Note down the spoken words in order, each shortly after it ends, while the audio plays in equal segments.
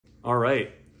All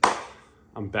right,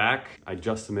 I'm back. I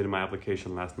just submitted my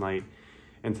application last night,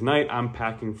 and tonight I'm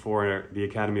packing for the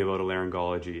Academy of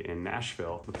Otolaryngology in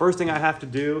Nashville. The first thing I have to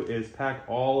do is pack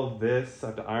all of this. I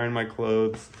have to iron my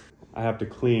clothes. I have to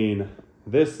clean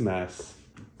this mess.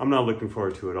 I'm not looking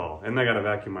forward to it all. And I gotta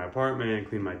vacuum my apartment,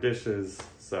 clean my dishes.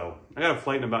 So I got a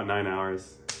flight in about 9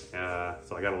 hours.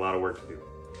 So I got a lot of work to do.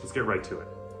 Let's get right to it.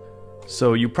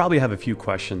 So you probably have a few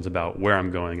questions about where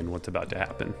I'm going and what's about to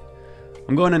happen.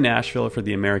 I'm going to Nashville for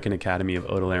the American Academy of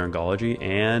Otolaryngology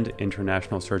and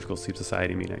International Surgical Sleep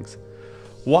Society meetings.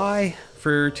 Why?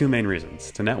 For two main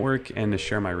reasons: to network and to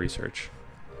share my research.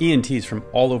 ENTs from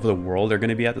all over the world are going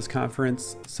to be at this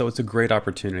conference, so it's a great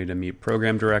opportunity to meet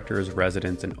program directors,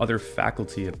 residents, and other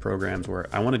faculty at programs where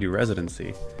I want to do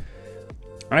residency.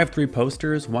 I have 3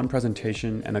 posters, 1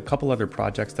 presentation, and a couple other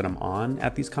projects that I'm on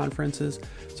at these conferences,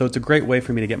 so it's a great way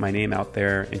for me to get my name out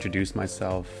there, introduce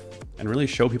myself, and really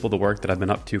show people the work that I've been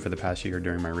up to for the past year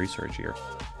during my research year.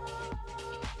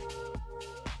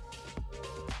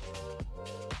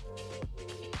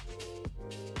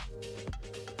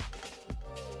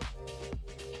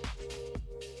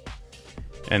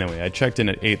 Anyway, I checked in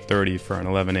at 8:30 for an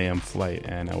 11 a.m. flight,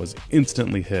 and I was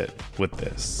instantly hit with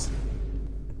this.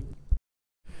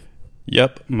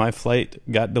 Yep, my flight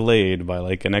got delayed by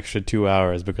like an extra 2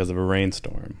 hours because of a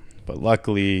rainstorm. But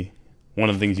luckily, one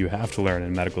of the things you have to learn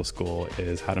in medical school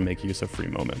is how to make use of free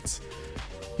moments.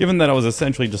 Given that I was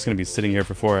essentially just going to be sitting here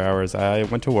for 4 hours, I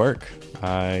went to work.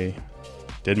 I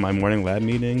did my morning lab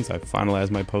meetings, I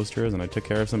finalized my posters, and I took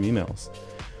care of some emails.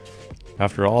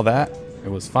 After all that,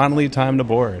 it was finally time to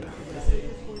board.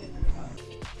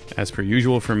 As per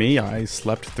usual for me, I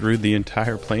slept through the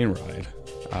entire plane ride.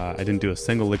 I didn't do a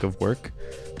single lick of work,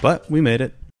 but we made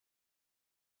it.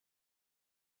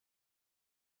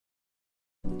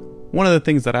 One of the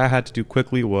things that I had to do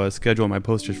quickly was schedule my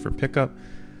posters for pickup,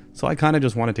 so I kind of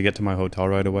just wanted to get to my hotel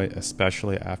right away,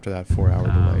 especially after that 4-hour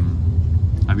delay.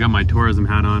 I've got my tourism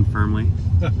hat on firmly.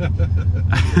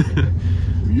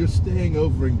 You're staying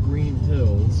over in Green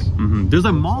Hills. Mm-hmm. There's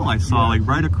a mall I saw like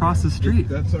right across the street.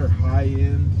 That's our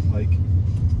high-end, like,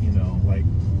 you know, like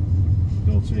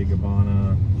Dolce &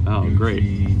 Gabbana. Oh, Gucci.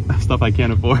 Great. Stuff I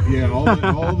can't afford. Yeah,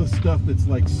 all the stuff that's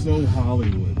like so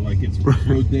Hollywood, like it's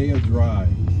Rodeo Drive.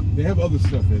 They have other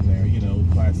stuff in there, you know,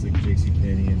 classic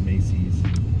JCPenney and Macy's,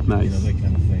 and, nice. you know, that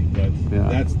kind of thing. But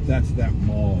yeah. that's that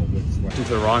mall that's like...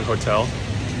 Into the wrong hotel.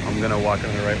 I'm gonna walk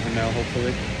on the right one now,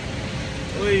 hopefully.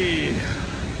 Whee!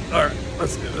 All right,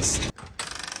 let's do this.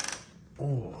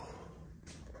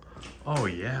 Oh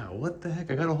yeah, what the heck?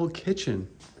 I got a whole kitchen.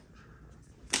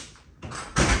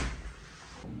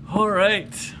 All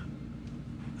right.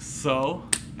 So,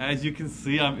 as you can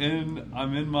see, I'm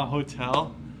in my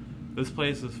hotel. This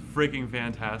place is freaking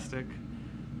fantastic.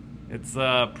 It's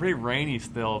pretty rainy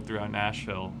still throughout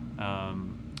Nashville,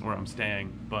 where I'm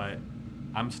staying, but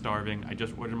I'm starving. I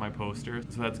just ordered my poster,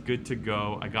 so that's good to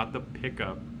go. I got the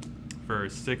pickup for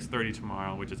 6:30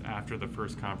 tomorrow, which is after the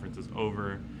first conference is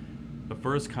over. The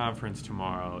first conference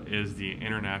tomorrow is the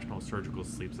International Surgical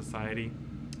Sleep Society.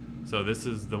 So this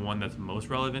is the one that's most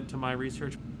relevant to my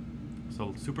research.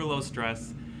 So super low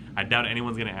stress. I doubt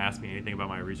anyone's gonna ask me anything about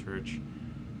my research.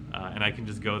 And I can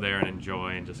just go there and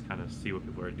enjoy and just kind of see what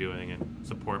people are doing and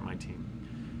support my team.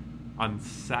 On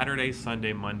Saturday,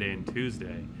 Sunday, Monday, and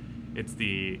Tuesday, it's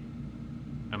the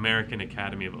American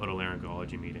Academy of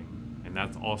Otolaryngology meeting. And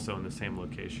that's also in the same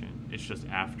location. It's just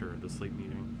after the sleep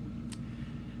meeting.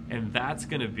 And that's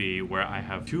gonna be where I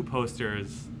have 2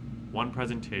 posters, 1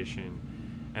 presentation,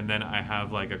 and then I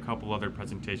have like a couple other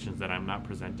presentations that I'm not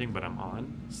presenting, but I'm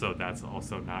on. So that's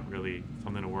also not really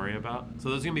something to worry about. So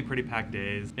those are gonna be pretty packed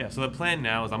days. Yeah, so the plan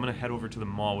now is I'm gonna head over to the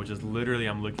mall, which is literally,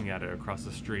 I'm looking at it across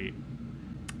the street,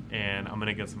 and I'm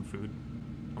gonna get some food.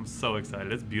 I'm so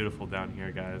excited. It's beautiful down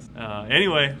here, guys.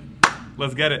 Anyway,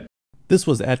 let's get it. This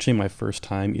was actually my first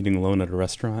time eating alone at a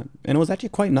restaurant, and it was actually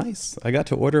quite nice. I got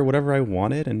to order whatever I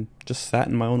wanted and just sat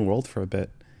in my own world for a bit.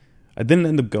 I didn't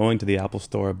end up going to the Apple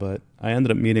store, but I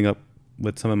ended up meeting up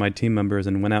with some of my team members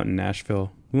and went out in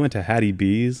Nashville. We went to Hattie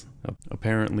B's.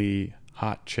 Apparently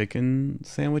hot chicken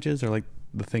sandwiches are like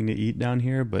the thing to eat down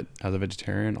here, but as a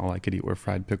vegetarian, all I could eat were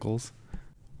fried pickles.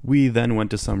 We then went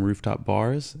to some rooftop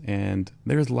bars, and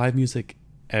there's live music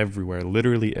everywhere.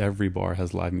 Literally every bar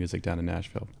has live music down in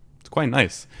Nashville. It's quite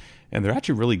nice, and they're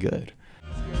actually really good.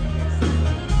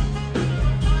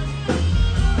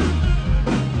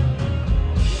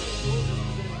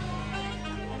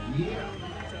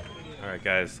 Alright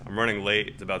guys, I'm running late.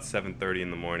 It's about 7:30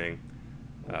 in the morning.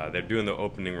 They're doing the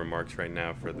opening remarks right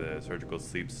now for the Surgical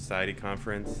Sleep Society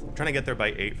conference. I'm trying to get there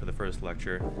by 8 for the first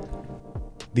lecture.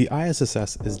 The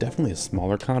ISSS is definitely a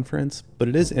smaller conference, but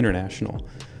it is international.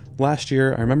 Last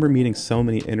year, I remember meeting so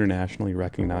many internationally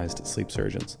recognized sleep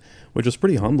surgeons, which was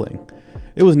pretty humbling.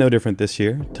 It was no different this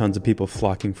year, tons of people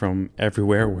flocking from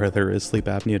everywhere where there is sleep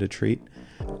apnea to treat.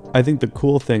 I think the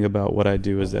cool thing about what I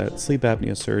do is that sleep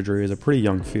apnea surgery is a pretty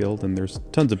young field and there's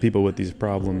tons of people with these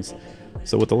problems.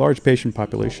 So with a large patient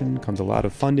population comes a lot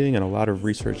of funding and a lot of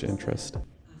research interest.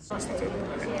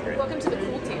 Welcome to the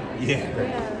cool team.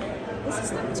 Yeah.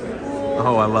 This is cool.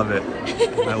 Oh, I love it.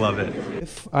 I love it.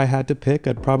 If I had to pick,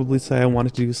 I'd probably say I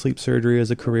wanted to do sleep surgery as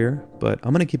a career, but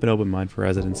I'm going to keep an open mind for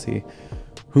residency.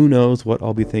 Who knows what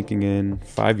I'll be thinking in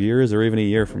 5 years or even a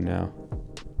year from now.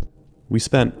 We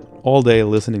spent all day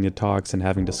listening to talks and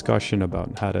having discussion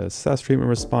about how to assess treatment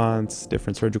response,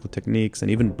 different surgical techniques, and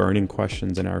even burning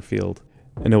questions in our field.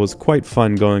 And it was quite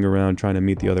fun going around trying to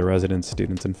meet the other residents,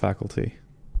 students, and faculty.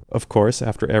 Of course,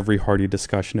 after every hearty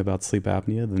discussion about sleep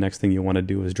apnea, the next thing you want to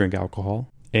do is drink alcohol.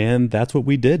 And that's what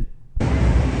we did.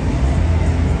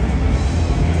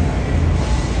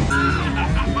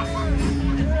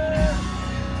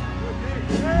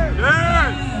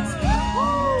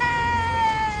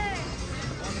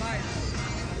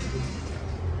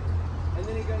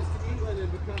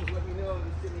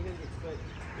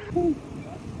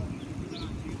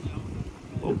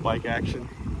 Little bike action,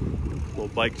 little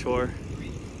bike tour.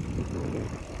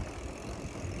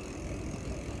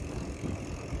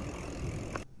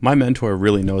 My mentor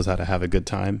really knows how to have a good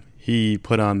time. He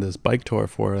put on this bike tour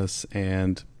for us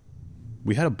and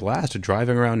we had a blast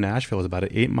driving around Nashville. It was about an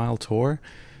 8-mile tour.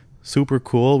 Super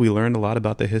cool. We learned a lot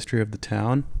about the history of the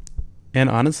town. And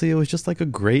honestly, it was just like a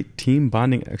great team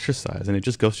bonding exercise. And it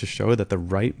just goes to show that the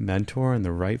right mentor and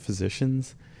the right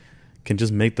physicians can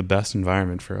just make the best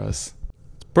environment for us.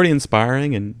 It's pretty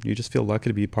inspiring and you just feel lucky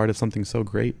to be part of something so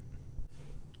great.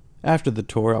 After the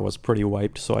tour, I was pretty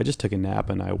wiped, so I just took a nap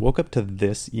and I woke up to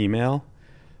this email.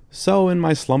 So in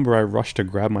my slumber, I rushed to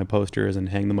grab my posters and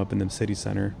hang them up in the city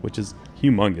center, which is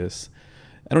humongous.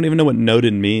 I don't even know what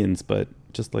noted means, but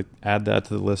just like add that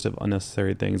to the list of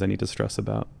unnecessary things I need to stress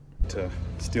about. To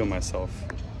steal myself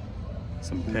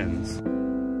some pins.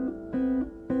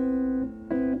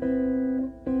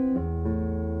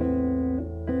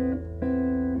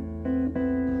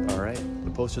 All right,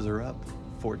 the posters are up.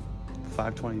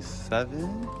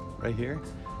 527 right here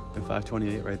and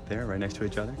 528 right there, right next to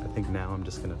each other. I think now I'm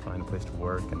just gonna find a place to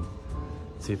work and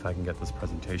see if I can get this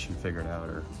presentation figured out,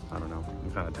 or I don't know.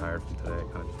 I'm kind of tired from today. I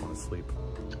kind of just want to sleep.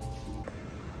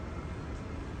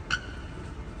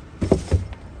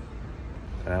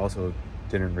 And I also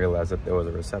didn't realize that there was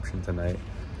a reception tonight.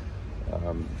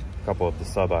 A couple of the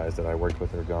sub-Is that I worked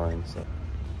with are going, so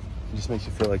it just makes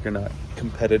you feel like you're not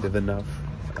competitive enough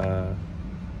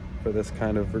for this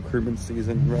kind of recruitment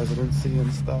season, residency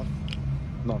and stuff.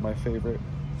 Not my favorite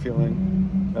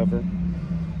feeling ever.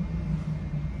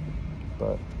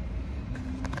 But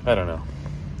I don't know.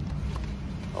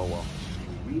 Oh well.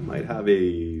 We might have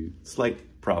a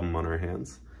slight problem on our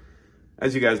hands.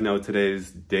 As you guys know,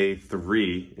 today's day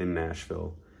 3 in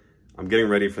Nashville. I'm getting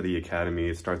ready for the academy.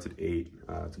 It starts at 8.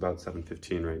 It's about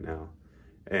 7:15 right now.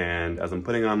 And as I'm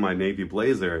putting on my navy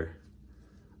blazer,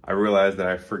 I realized that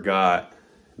I forgot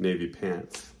navy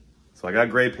pants. So I got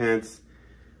gray pants.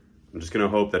 I'm just gonna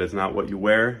hope that it's not what you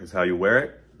wear, it's how you wear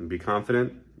it, and be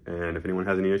confident. And if anyone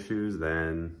has any issues,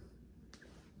 then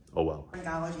oh well.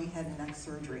 Otolaryngology head and neck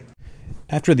surgery.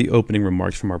 After the opening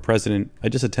remarks from our president, I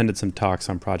just attended some talks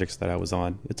on projects that I was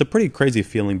on. It's a pretty crazy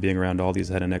feeling being around all these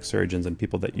head and neck surgeons and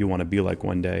people that you want to be like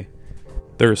one day.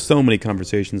 There are so many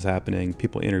conversations happening,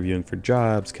 people interviewing for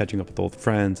jobs, catching up with old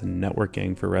friends, and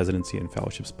networking for residency and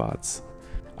fellowship spots.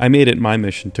 I made it my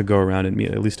mission to go around and meet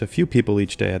at least a few people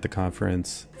each day at the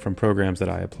conference from programs that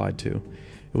I applied to.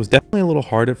 It was definitely a little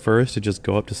hard at first to just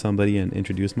go up to somebody and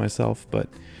introduce myself, but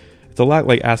it's a lot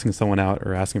like asking someone out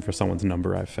or asking for someone's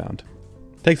number, I've found.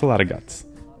 It takes a lot of guts.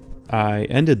 I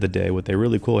ended the day with a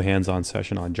really cool hands-on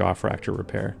session on jaw fracture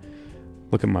repair.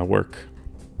 Look at my work.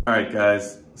 All right,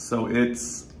 guys. So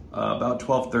it's about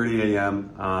 12:30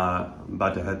 a.m. I'm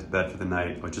about to head to bed for the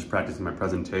night. I was just practicing my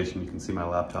presentation. You can see my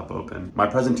laptop open. My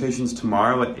presentation's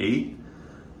tomorrow at 8.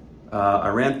 I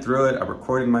ran through it. I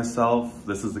recorded myself.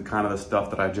 This is the kind of the stuff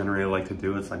that I generally like to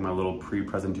do. It's like my little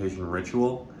pre-presentation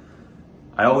ritual.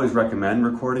 I always recommend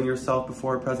recording yourself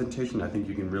before a presentation. I think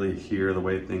you can really hear the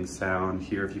way things sound,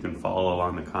 hear if you can follow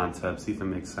along the concept, see if it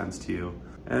makes sense to you.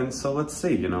 And so let's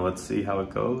see, let's see how it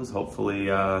goes. Hopefully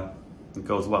it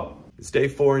goes well. It's day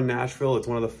 4 in Nashville. It's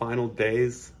one of the final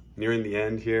days, nearing the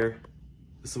end here.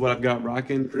 This is what I've got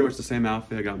rocking. Pretty much the same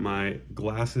outfit. I got my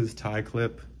glasses, tie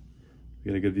clip.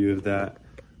 You get a good view of that.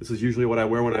 This is usually what I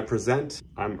wear when I present.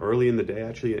 I'm early in the day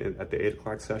actually at the 8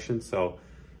 o'clock session, so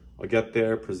I'll get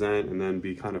there, present, and then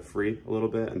be kind of free a little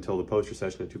bit until the poster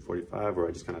session at 2:45, where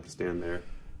I just kind of have to stand there.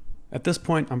 At this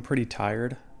point, I'm pretty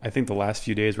tired. I think the last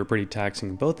few days were pretty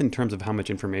taxing, both in terms of how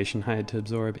much information I had to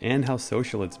absorb and how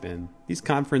social it's been. These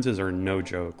conferences are no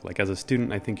joke. Like, as a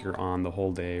student, I think you're on the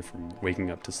whole day from waking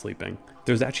up to sleeping.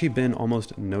 There's actually been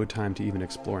almost no time to even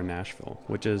explore Nashville,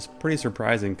 which is pretty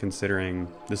surprising considering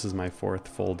this is my 4th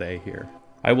full day here.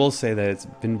 I will say that it's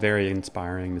been very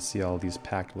inspiring to see all these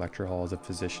packed lecture halls of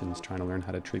physicians trying to learn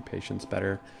how to treat patients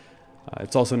better.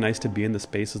 It's also nice to be in the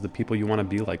spaces of people you want to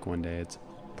be like one day. It's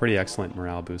a pretty excellent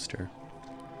morale booster.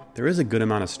 There is a good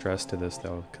amount of stress to this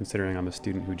though, considering I'm a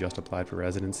student who just applied for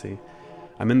residency.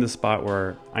 I'm in this spot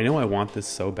where I know I want this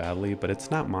so badly, but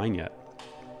it's not mine yet.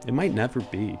 It might never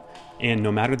be. And no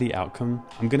matter the outcome,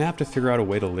 I'm gonna have to figure out a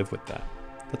way to live with that.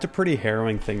 That's a pretty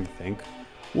harrowing thing to think.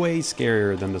 Way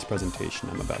scarier than this presentation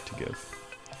I'm about to give.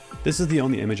 This is the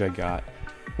only image I got.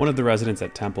 One of the residents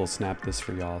at Temple snapped this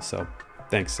for y'all, so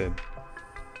thanks, Sebe.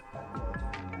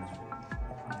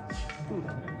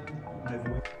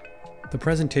 The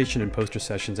presentation and poster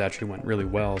sessions actually went really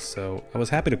well, so I was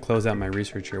happy to close out my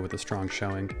research here with a strong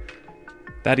showing.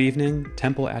 That evening,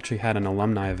 Temple actually had an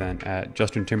alumni event at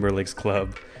Justin Timberlake's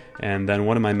club, and then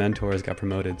one of my mentors got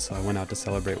promoted, so I went out to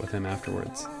celebrate with him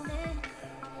afterwards.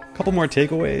 A couple more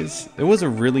takeaways. It was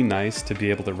really nice to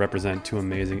be able to represent 2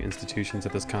 amazing institutions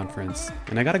at this conference,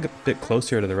 and I got a bit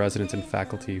closer to the residents and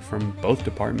faculty from both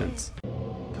departments.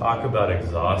 Talk about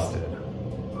exhausted.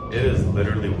 It is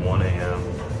literally 1 a.m.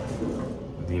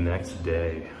 the next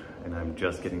day, and I'm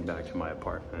just getting back to my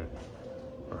apartment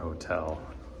or hotel.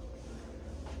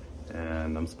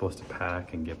 And I'm supposed to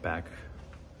pack and get back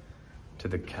to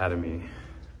the academy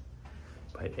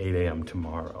by 8 a.m.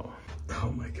 tomorrow.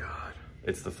 Oh my God.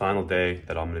 It's the final day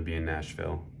that I'm gonna be in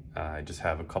Nashville. I just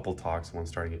have a couple talks, one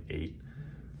starting at 8.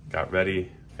 Got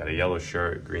ready, got a yellow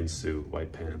shirt, green suit,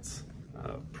 white pants.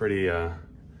 Pretty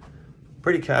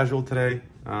casual today.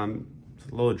 A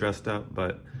little dressed up,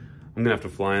 but I'm gonna have to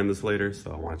fly in this later,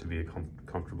 so I want it to be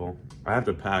comfortable. I have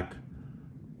to pack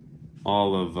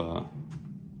all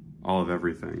of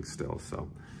everything still, so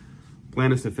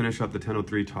plan is to finish up the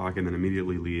 10:03 talk and then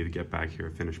immediately leave, get back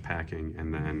here, finish packing,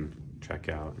 and then check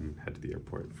out and head to the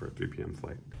airport for a 3 p.m.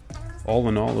 flight. All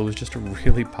in all, it was just a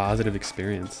really positive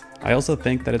experience. I also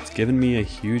think that it's given me a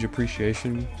huge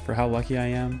appreciation for how lucky I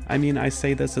am. I mean, I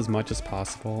say this as much as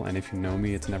possible, and if you know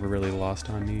me, it's never really lost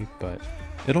on me, but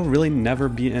it'll really never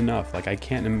be enough. Like, I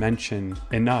can't mention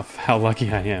enough how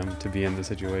lucky I am to be in this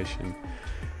situation,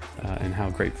 and how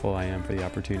grateful I am for the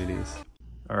opportunities.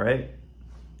 All right,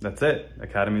 that's it.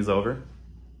 Academy's over.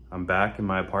 I'm back in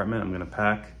my apartment. I'm gonna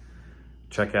pack,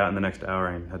 check out in the next hour,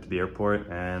 and head to the airport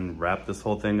and wrap this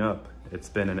whole thing up. It's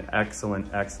been an excellent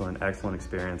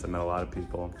experience. I met a lot of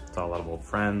people, saw a lot of old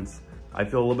friends. I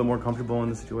feel a little bit more comfortable in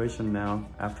the situation now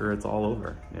after it's all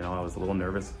over. You know, I was a little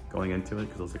nervous going into it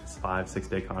because it was like a 5-6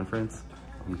 day conference.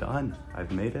 I'm done,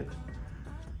 I've made it.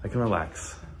 I can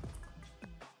relax.